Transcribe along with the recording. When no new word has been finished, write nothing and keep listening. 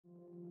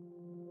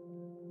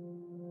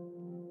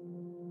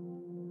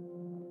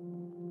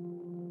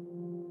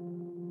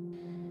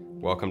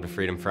Welcome to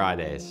Freedom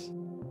Fridays.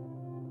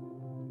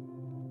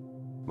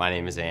 My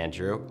name is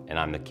Andrew, and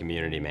I'm the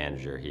community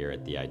manager here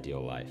at The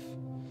Ideal Life.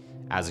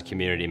 As a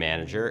community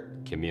manager,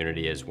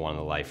 community is one of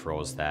the life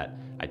roles that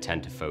I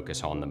tend to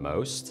focus on the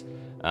most.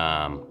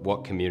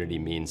 What community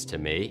means to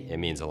me, it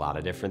means a lot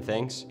of different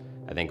things.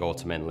 I think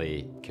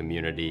ultimately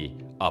community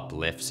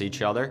uplifts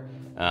each other.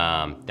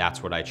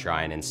 That's what I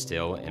try and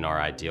instill in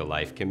our Ideal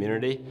Life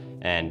community,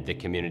 and the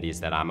communities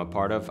that I'm a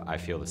part of, I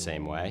feel the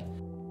same way.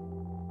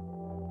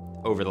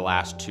 Over the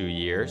last 2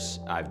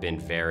 years, I've been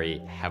very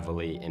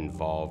heavily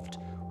involved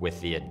with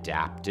the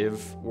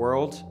adaptive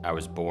world. I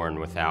was born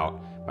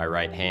without my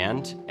right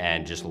hand,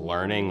 and just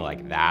learning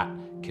like that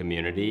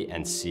community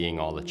and seeing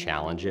all the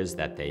challenges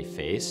that they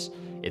face,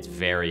 it's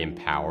very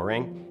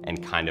empowering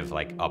and kind of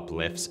like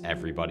uplifts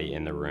everybody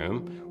in the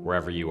room,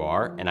 wherever you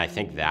are. And I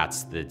think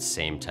that's the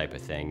same type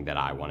of thing that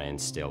I want to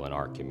instill in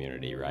our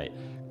community, right?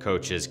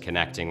 Coaches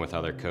connecting with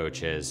other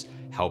coaches,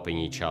 helping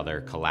each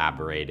other,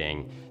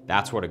 collaborating.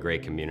 That's what a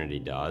great community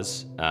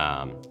does.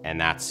 And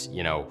that's,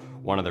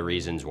 one of the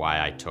reasons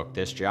why I took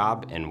this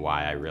job and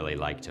why I really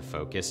like to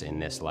focus in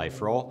this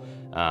life role.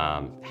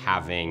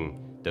 Having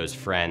those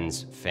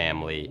friends,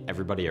 family,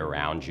 everybody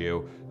around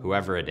you,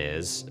 whoever it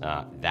is,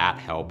 that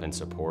help and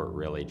support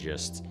really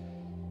just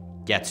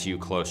gets you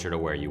closer to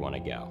where you want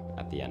to go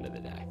at the end of the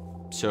day.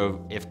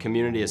 So if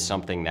community is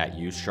something that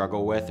you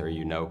struggle with, or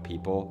you know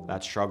people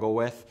that struggle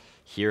with,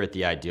 here at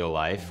The Ideal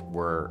Life,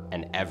 we're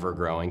an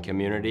ever-growing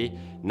community,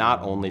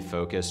 not only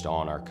focused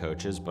on our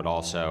coaches, but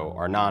also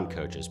our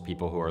non-coaches,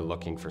 people who are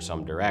looking for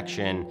some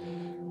direction,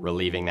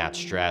 relieving that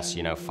stress,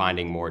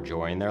 finding more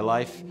joy in their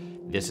life.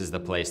 This is the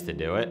place to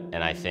do it.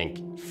 And I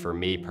think for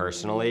me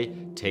personally,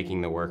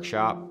 taking the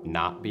workshop,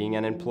 not being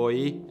an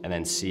employee, and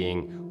then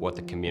seeing what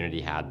the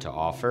community had to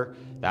offer,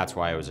 that's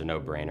why it was a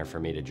no-brainer for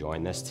me to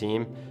join this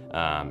team.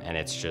 And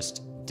it's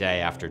just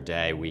day after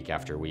day, week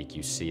after week,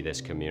 you see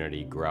this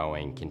community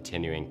growing,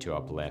 continuing to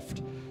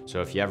uplift.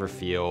 So if you ever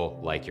feel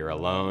like you're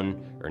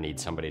alone or need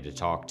somebody to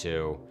talk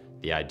to,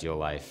 The Ideal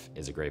Life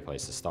is a great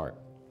place to start.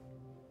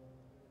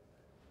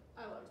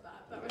 I loved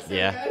that. That was so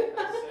Yeah. good.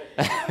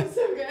 That was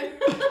so